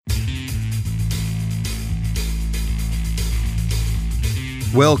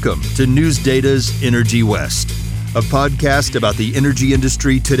Welcome to News Data's Energy West, a podcast about the energy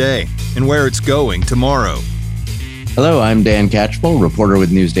industry today and where it's going tomorrow. Hello, I'm Dan Catchpole, reporter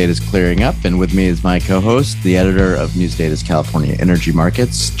with News Data's Clearing Up, and with me is my co-host, the editor of News Data's California Energy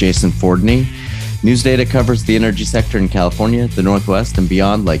Markets, Jason Fordney. News Data covers the energy sector in California, the Northwest, and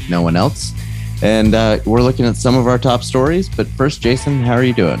beyond like no one else. And we're looking at some of our top stories. But first, Jason, how are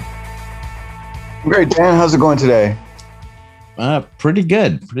you doing? Great, Dan. How's it going today? Pretty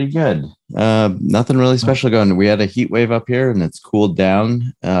good. Nothing really special going. We had a heat wave up here, and it's cooled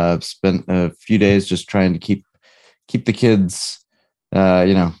down. Spent a few days just trying to keep the kids,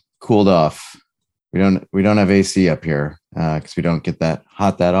 cooled off. We don't have AC up here because we don't get that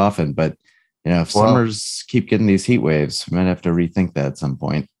hot that often. But if summers keep getting these heat waves, we might have to rethink that at some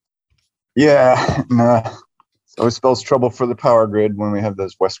point. Yeah, it always spells trouble for the power grid when we have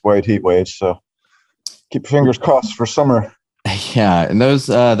those west-wide heat waves. So keep your fingers crossed for summer. Yeah, and those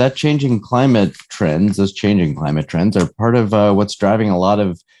changing climate trends are part of what's driving a lot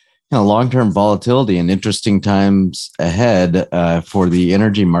of long-term volatility and interesting times ahead for the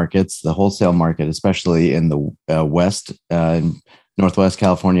energy markets, the wholesale market, especially in the West, in Northwest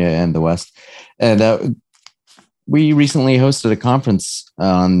California and the West. And we recently hosted a conference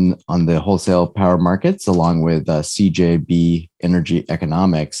on the wholesale power markets along with CJB Energy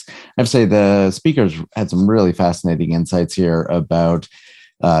Economics. I have to say the speakers had some really fascinating insights here about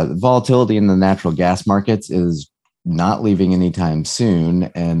volatility in the natural gas markets is not leaving anytime soon,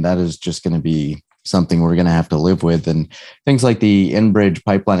 and that is just going to be something we're going to have to live with. And things like the Enbridge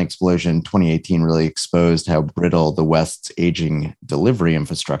pipeline explosion in 2018 really exposed how brittle the West's aging delivery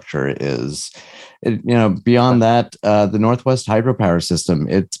infrastructure is. Beyond that, the Northwest hydropower system,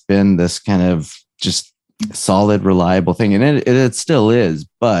 it's been this kind of just solid, reliable thing. And it still is.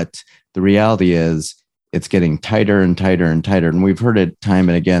 But the reality is it's getting tighter and tighter and tighter. And we've heard it time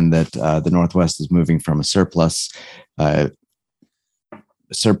and again that the Northwest is moving from a surplus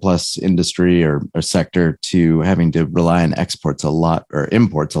industry or sector to having to rely on imports a lot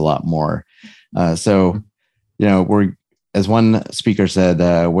more. We're, as one speaker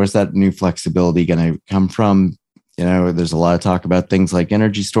said, where's that new flexibility going to come from? There's a lot of talk about things like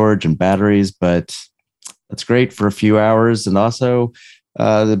energy storage and batteries, but that's great for a few hours. And also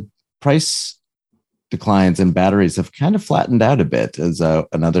the price declines in batteries have kind of flattened out a bit, as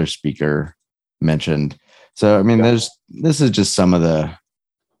another speaker mentioned. So, this is just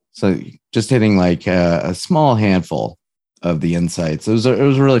just hitting like a small handful of the insights. It was a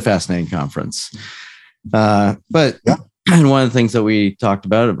really fascinating conference. And one of the things that we talked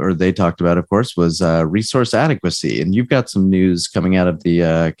about, or they talked about, of course, was resource adequacy. And you've got some news coming out of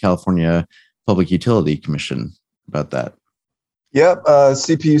the California Public Utility Commission about that. Yep.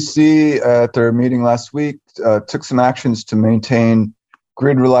 CPUC at their meeting last week took some actions to maintain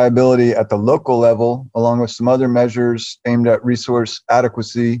grid reliability at the local level, along with some other measures aimed at resource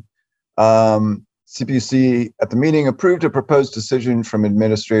adequacy. CPUC at the meeting approved a proposed decision from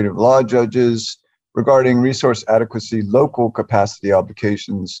administrative law judges regarding resource adequacy local capacity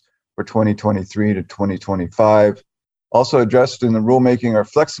obligations for 2023 to 2025. Also addressed in the rulemaking are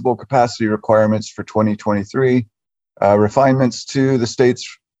flexible capacity requirements for 2023, refinements to the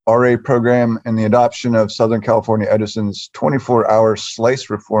state's RA program, and the adoption of Southern California Edison's 24-hour slice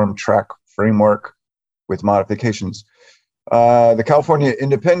reform track framework with modifications. The California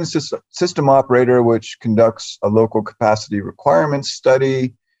Independent System Operator, which conducts a local capacity requirements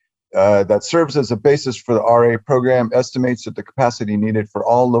study that serves as a basis for the RA program, estimates that the capacity needed for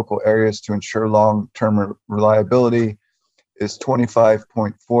all local areas to ensure long-term reliability is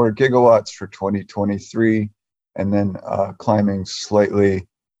 25.4 gigawatts for 2023, and then climbing slightly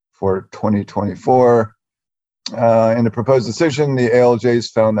for 2024. In the proposed decision, the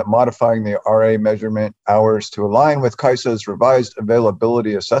ALJs found that modifying the RA measurement hours to align with CAISO's revised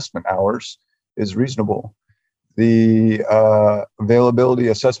availability assessment hours is reasonable. The availability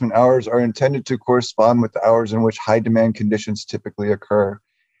assessment hours are intended to correspond with the hours in which high demand conditions typically occur,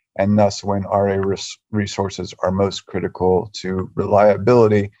 and thus when RA resources are most critical to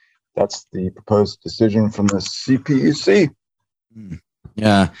reliability. That's the proposed decision from the CPUC.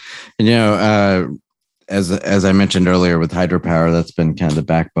 Yeah. And, as I mentioned earlier with hydropower, that's been kind of the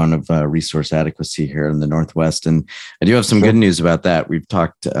backbone of resource adequacy here in the Northwest. And I do have some good news about that. We've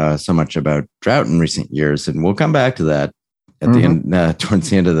talked so much about drought in recent years, and we'll come back to that at the end, towards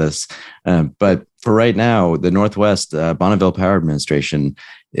the end of this. But for right now, the Northwest Bonneville Power Administration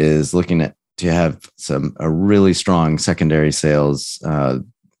is looking to have a really strong secondary sales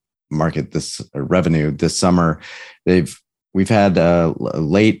market revenue this summer. We've had a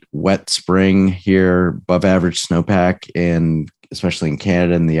late wet spring here, above average snowpack in especially in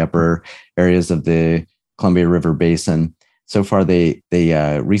Canada and the upper areas of the Columbia River Basin. So far, they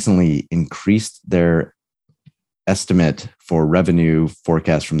recently increased their estimate for revenue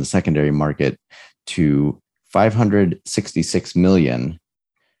forecast from the secondary market to $566 million,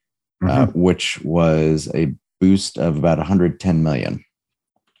 which was a boost of about $110 million.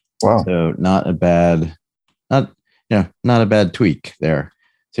 Wow! So not a bad tweak there.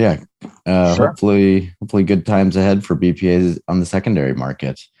 So yeah, Sure. hopefully good times ahead for BPAs on the secondary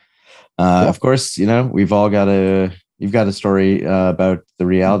market. Of course, you've got a story about the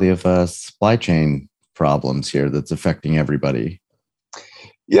reality of supply chain problems here that's affecting everybody.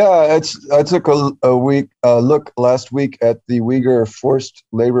 Yeah, I took a look last week at the Uyghur Forced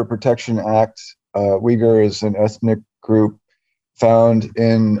Labor Protection Act. Uyghur is an ethnic group found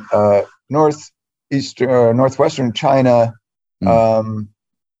in northwestern China. And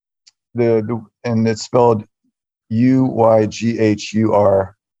it's spelled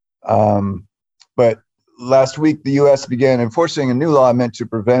Uyghur. But last week, the U.S. began enforcing a new law meant to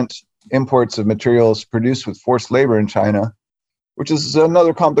prevent imports of materials produced with forced labor in China, which is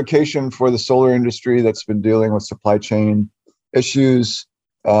another complication for the solar industry that's been dealing with supply chain issues,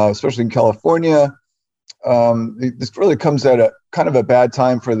 especially in California. This really comes at a kind of a bad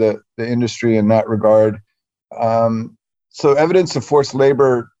time for the industry in that regard. So evidence of forced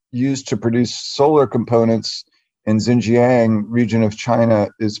labor used to produce solar components in Xinjiang region of China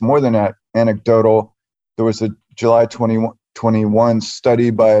is more than anecdotal. There was a July 2021 study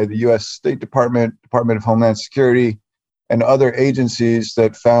by the U.S. State Department, Department of Homeland Security, and other agencies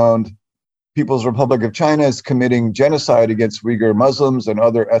that found People's Republic of China is committing genocide against Uyghur Muslims and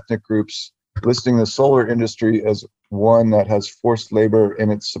other ethnic groups, listing the solar industry as one that has forced labor in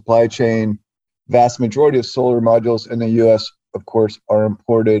its supply chain. Vast majority of solar modules in the U.S., of course, are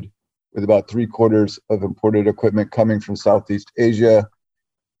imported, with about 3/4 of imported equipment coming from Southeast Asia.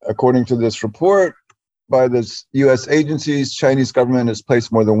 According to this report by the U.S. agencies, Chinese government has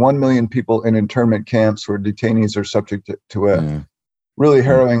placed more than 1 million people in internment camps where detainees are subject to a really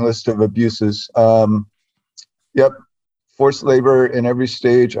harrowing list of abuses. Forced labor in every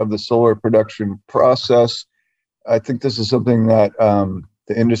stage of the solar production process. I think this is something that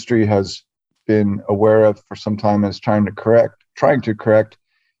the industry has been aware of for some time and is trying to correct.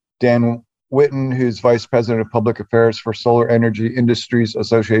 Dan Whitten, who's Vice President of Public Affairs for Solar Energy Industries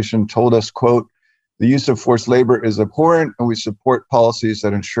Association, told us, quote, "The use of forced labor is abhorrent, and we support policies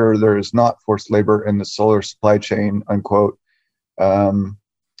that ensure there is not forced labor in the solar supply chain," unquote.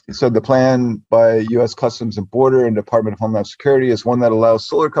 He said the plan by U.S. Customs and Border and Department of Homeland Security is one that allows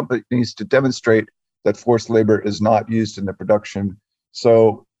solar companies to demonstrate that forced labor is not used in the production.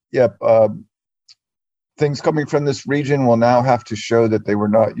 So, things coming from this region will now have to show that they were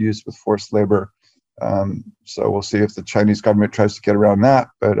not used with forced labor. So we'll see if the Chinese government tries to get around that,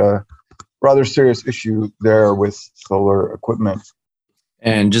 but rather serious issue there with solar equipment.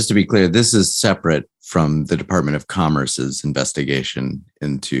 And just to be clear, this is separate from the Department of Commerce's investigation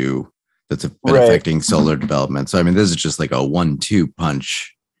into that's been affecting solar development. So, I mean, this is just like a 1-2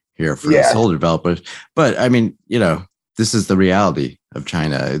 punch here for the solar developers. But I mean, this is the reality of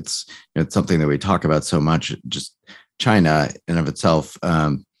China. It's something that we talk about so much, just China in of itself.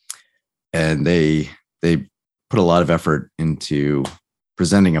 And they put a lot of effort into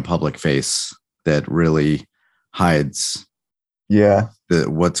presenting a public face that really hides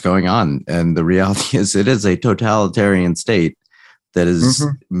what's going on. And the reality is it is a totalitarian state that is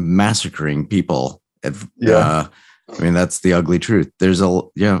massacring people. I mean, that's the ugly truth. There's a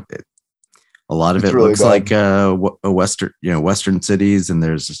lot of it really looks bad. Like a Western cities, and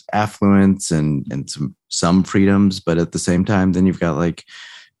there's affluence and some freedoms, but at the same time, then you've got like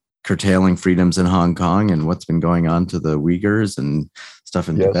curtailing freedoms in Hong Kong and what's been going on to the Uyghurs and stuff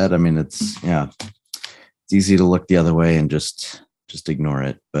in Tibet. I mean, it's easy to look the other way and just ignore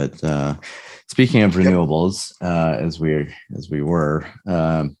it. But speaking of renewables, as we were.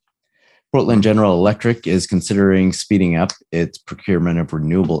 Portland General Electric is considering speeding up its procurement of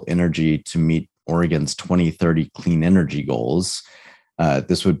renewable energy to meet Oregon's 2030 clean energy goals.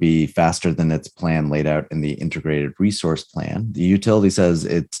 This would be faster than its plan laid out in the Integrated Resource Plan. The utility says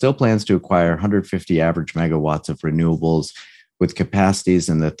it still plans to acquire 150 average megawatts of renewables with capacities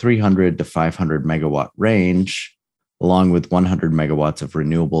in the 300 to 500 megawatt range, along with 100 megawatts of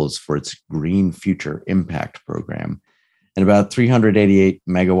renewables for its Green Future Impact program, and about 388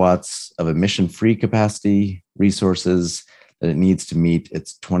 megawatts of emission-free capacity resources that it needs to meet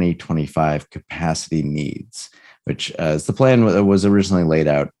its 2025 capacity needs, which as the plan was originally laid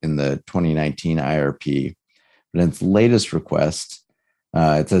out in the 2019 IRP. But in its latest request,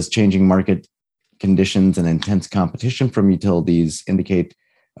 it says changing market conditions and intense competition from utilities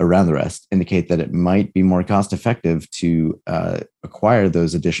around the rest indicate that it might be more cost effective to acquire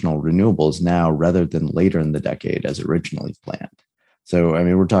those additional renewables now rather than later in the decade as originally planned. So, I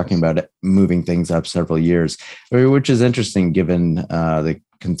mean, we're talking about moving things up several years, which is interesting given the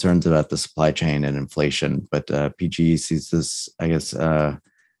concerns about the supply chain and inflation. But PGE sees this, I guess,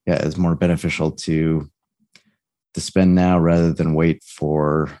 as more beneficial to spend now rather than wait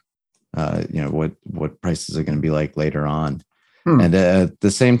for, what prices are going to be like later on. And at the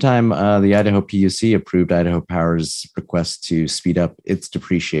same time, the Idaho PUC approved Idaho Power's request to speed up its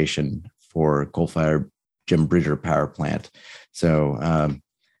depreciation for coal-fired Jim Bridger Power Plant. So,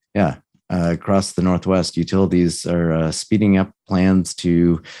 across the Northwest, utilities are speeding up plans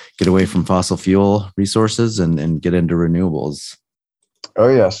to get away from fossil fuel resources and get into renewables. Oh,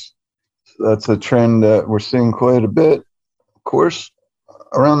 yes. That's a trend that we're seeing quite a bit, of course,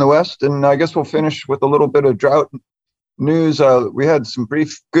 around the West. And I guess we'll finish with a little bit of drought news. We had some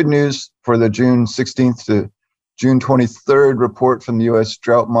brief good news for the June 16th to June 23rd report from the U.S.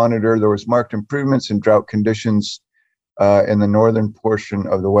 Drought Monitor. There was marked improvements in drought conditions in the northern portion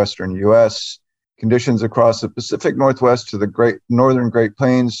of the western U.S. Conditions across the Pacific Northwest to the northern Great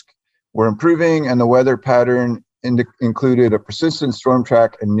Plains were improving, and the weather pattern included a persistent storm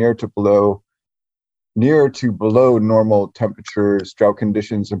track and near to below normal temperatures. Drought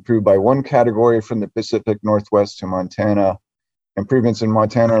conditions improved by one category from the Pacific Northwest to Montana. Improvements in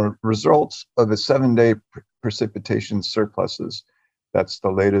Montana results of a 7-day precipitation surpluses. That's the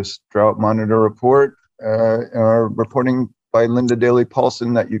latest Drought Monitor report, reporting by Linda Daly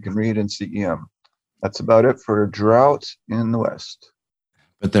Paulson that you can read in CEM. That's about it for drought in the West.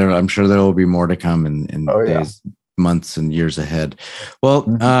 But I'm sure there will be more to come in days, months, and years ahead. Well,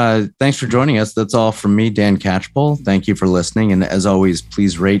 thanks for joining us. That's all from me, Dan Catchpole. Thank you for listening. And as always,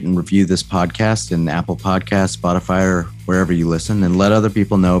 please rate and review this podcast in Apple Podcasts, Spotify, or wherever you listen, and let other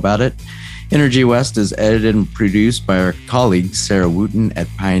people know about it. Energy West is edited and produced by our colleagues Sarah Wooten at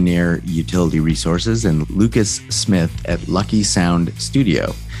Pioneer Utility Resources and Lucas Smith at Lucky Sound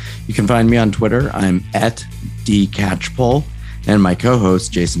Studio. You can find me on Twitter. I'm at DCatchpole, and my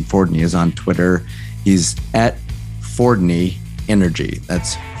co-host Jason Fordney is on Twitter. He's at Fordney Energy.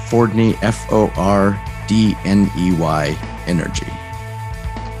 That's Fordney, Fordney Energy.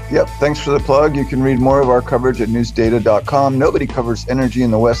 Yep, thanks for the plug. You can read more of our coverage at newsdata.com. Nobody covers energy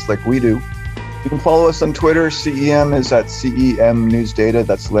in the West like we do. You can follow us on Twitter. CEM is at CEM News Data.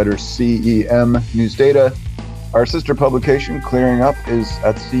 That's letter CEM News Data. Our sister publication, Clearing Up, is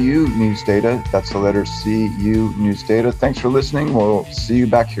at CU News Data. That's the letter CU News Data. Thanks for listening. We'll see you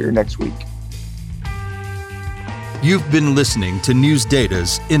back here next week. You've been listening to News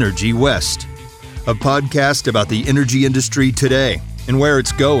Data's Energy West, a podcast about the energy industry today and where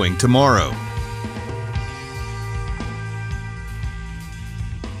it's going tomorrow.